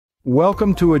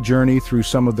Welcome to a journey through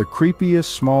some of the creepiest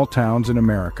small towns in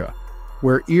America,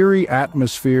 where eerie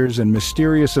atmospheres and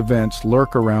mysterious events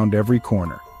lurk around every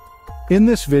corner. In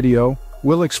this video,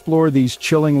 we'll explore these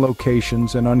chilling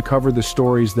locations and uncover the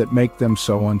stories that make them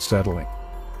so unsettling.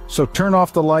 So turn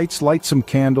off the lights, light some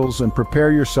candles, and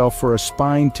prepare yourself for a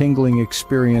spine-tingling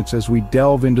experience as we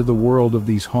delve into the world of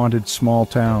these haunted small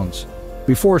towns.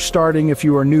 Before starting, if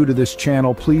you are new to this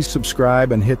channel, please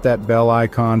subscribe and hit that bell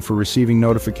icon for receiving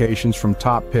notifications from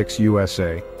Top Picks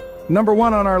USA. Number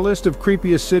 1 on our list of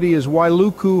creepiest city is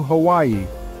Wailuku, Hawaii.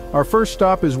 Our first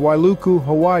stop is Wailuku,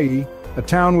 Hawaii, a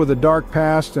town with a dark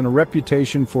past and a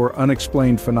reputation for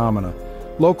unexplained phenomena.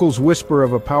 Locals whisper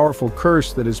of a powerful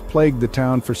curse that has plagued the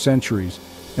town for centuries,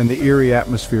 and the eerie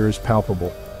atmosphere is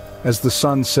palpable. As the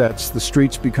sun sets, the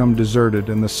streets become deserted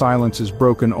and the silence is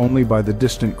broken only by the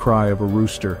distant cry of a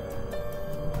rooster.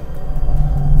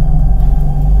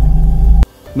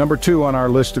 Number 2 on our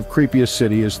list of creepiest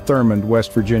city is Thurmond,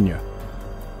 West Virginia.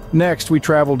 Next, we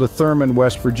travel to Thurmond,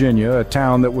 West Virginia, a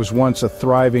town that was once a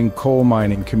thriving coal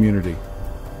mining community.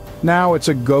 Now it's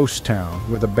a ghost town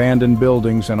with abandoned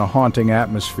buildings and a haunting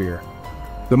atmosphere.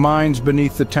 The mines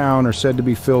beneath the town are said to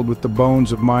be filled with the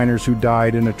bones of miners who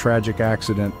died in a tragic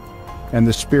accident, and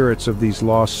the spirits of these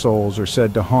lost souls are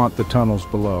said to haunt the tunnels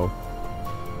below.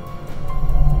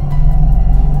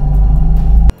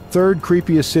 Third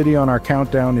creepiest city on our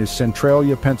countdown is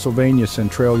Centralia, Pennsylvania.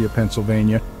 Centralia,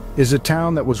 Pennsylvania is a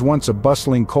town that was once a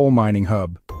bustling coal mining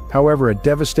hub. However, a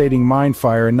devastating mine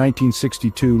fire in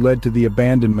 1962 led to the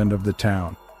abandonment of the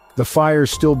town. The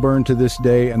fires still burn to this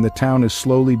day, and the town is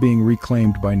slowly being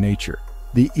reclaimed by nature.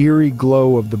 The eerie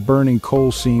glow of the burning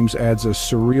coal seams adds a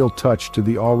surreal touch to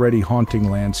the already haunting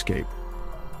landscape.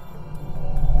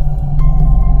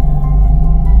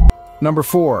 Number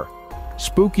 4.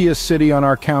 Spookiest city on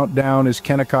our countdown is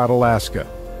Kennecott, Alaska.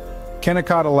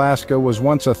 Kennecott, Alaska was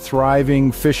once a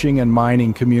thriving fishing and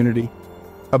mining community.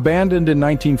 Abandoned in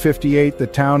 1958, the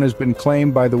town has been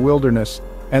claimed by the wilderness,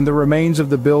 and the remains of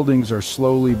the buildings are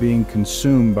slowly being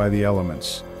consumed by the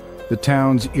elements. The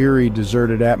town's eerie,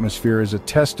 deserted atmosphere is a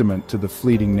testament to the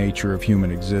fleeting nature of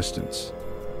human existence.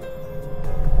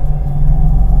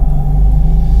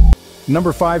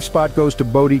 Number 5 spot goes to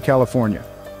Bodie, California.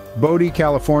 Bodie,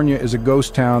 California is a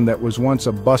ghost town that was once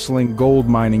a bustling gold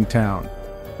mining town.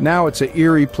 Now it's an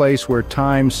eerie place where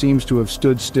time seems to have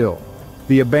stood still.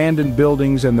 The abandoned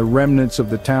buildings and the remnants of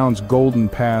the town's golden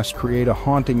past create a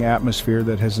haunting atmosphere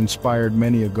that has inspired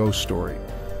many a ghost story.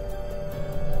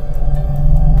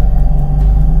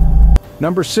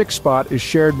 Number 6 spot is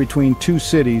shared between two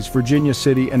cities, Virginia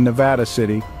City and Nevada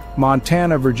City.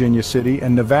 Montana, Virginia City,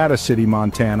 and Nevada City,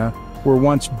 Montana, were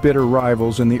once bitter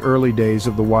rivals in the early days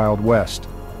of the Wild West.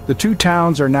 The two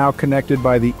towns are now connected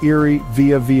by the Erie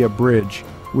Via Bridge,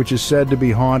 which is said to be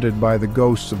haunted by the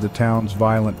ghosts of the town's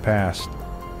violent past.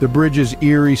 The bridge's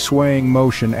eerie, swaying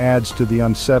motion adds to the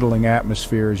unsettling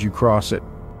atmosphere as you cross it.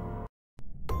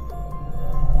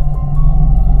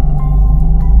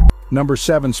 Number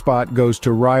 7 spot goes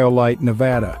to Rhyolite,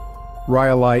 Nevada.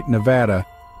 Rhyolite, Nevada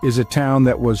is a town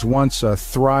that was once a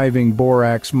thriving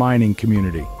borax mining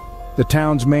community. The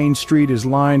town's main street is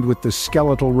lined with the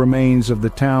skeletal remains of the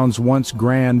town's once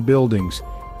grand buildings,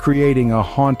 creating a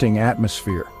haunting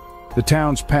atmosphere. The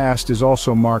town's past is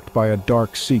also marked by a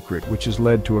dark secret, which has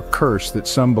led to a curse that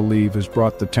some believe has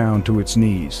brought the town to its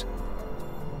knees.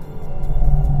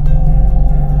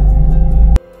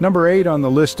 Number 8 on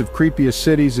the list of creepiest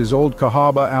cities is Old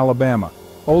Cahaba, Alabama.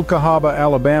 Old Cahaba,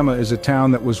 Alabama is a town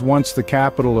that was once the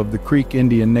capital of the Creek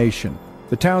Indian Nation.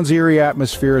 The town's eerie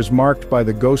atmosphere is marked by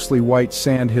the ghostly white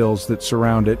sandhills that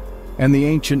surround it, and the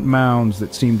ancient mounds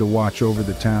that seem to watch over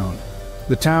the town.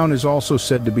 The town is also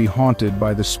said to be haunted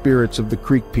by the spirits of the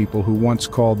Creek people who once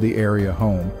called the area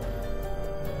home.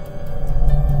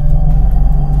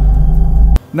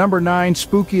 Number 9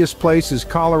 spookiest place is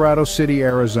Colorado City,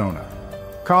 Arizona.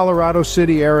 Colorado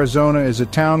City, Arizona is a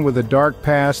town with a dark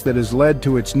past that has led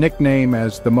to its nickname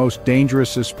as the most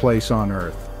dangerous place on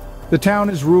earth. The town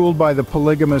is ruled by the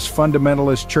polygamous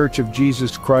fundamentalist Church of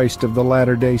Jesus Christ of the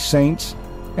Latter-day Saints,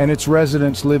 and its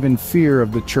residents live in fear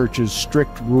of the church's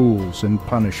strict rules and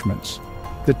punishments.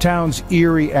 The town's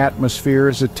eerie atmosphere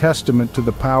is a testament to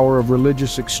the power of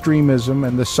religious extremism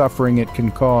and the suffering it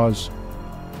can cause.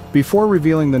 Before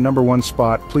revealing the number 1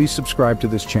 spot, please subscribe to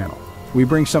this channel. We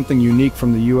bring something unique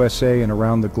from the USA and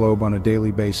around the globe on a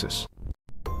daily basis.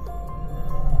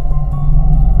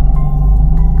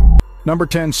 Number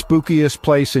 10 spookiest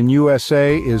place in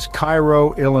USA is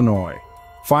Cairo, Illinois.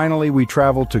 Finally, we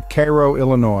travel to Cairo,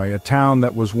 Illinois, a town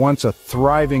that was once a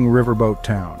thriving riverboat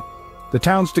town. The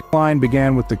town's decline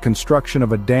began with the construction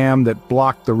of a dam that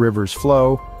blocked the river's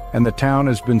flow, and the town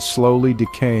has been slowly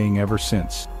decaying ever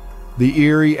since. The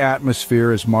eerie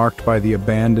atmosphere is marked by the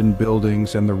abandoned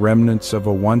buildings and the remnants of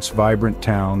a once vibrant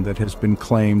town that has been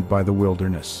claimed by the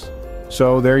wilderness.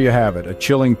 So there you have it, a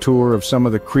chilling tour of some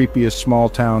of the creepiest small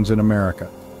towns in America.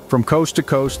 From coast to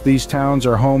coast, these towns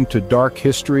are home to dark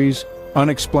histories,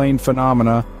 unexplained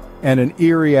phenomena, and an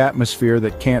eerie atmosphere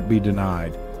that can't be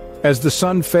denied. As the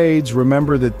sun fades,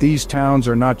 remember that these towns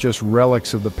are not just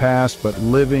relics of the past, but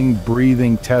living,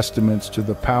 breathing testaments to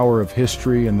the power of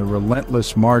history and the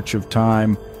relentless march of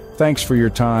time. Thanks for your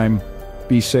time.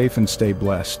 Be safe and stay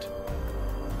blessed.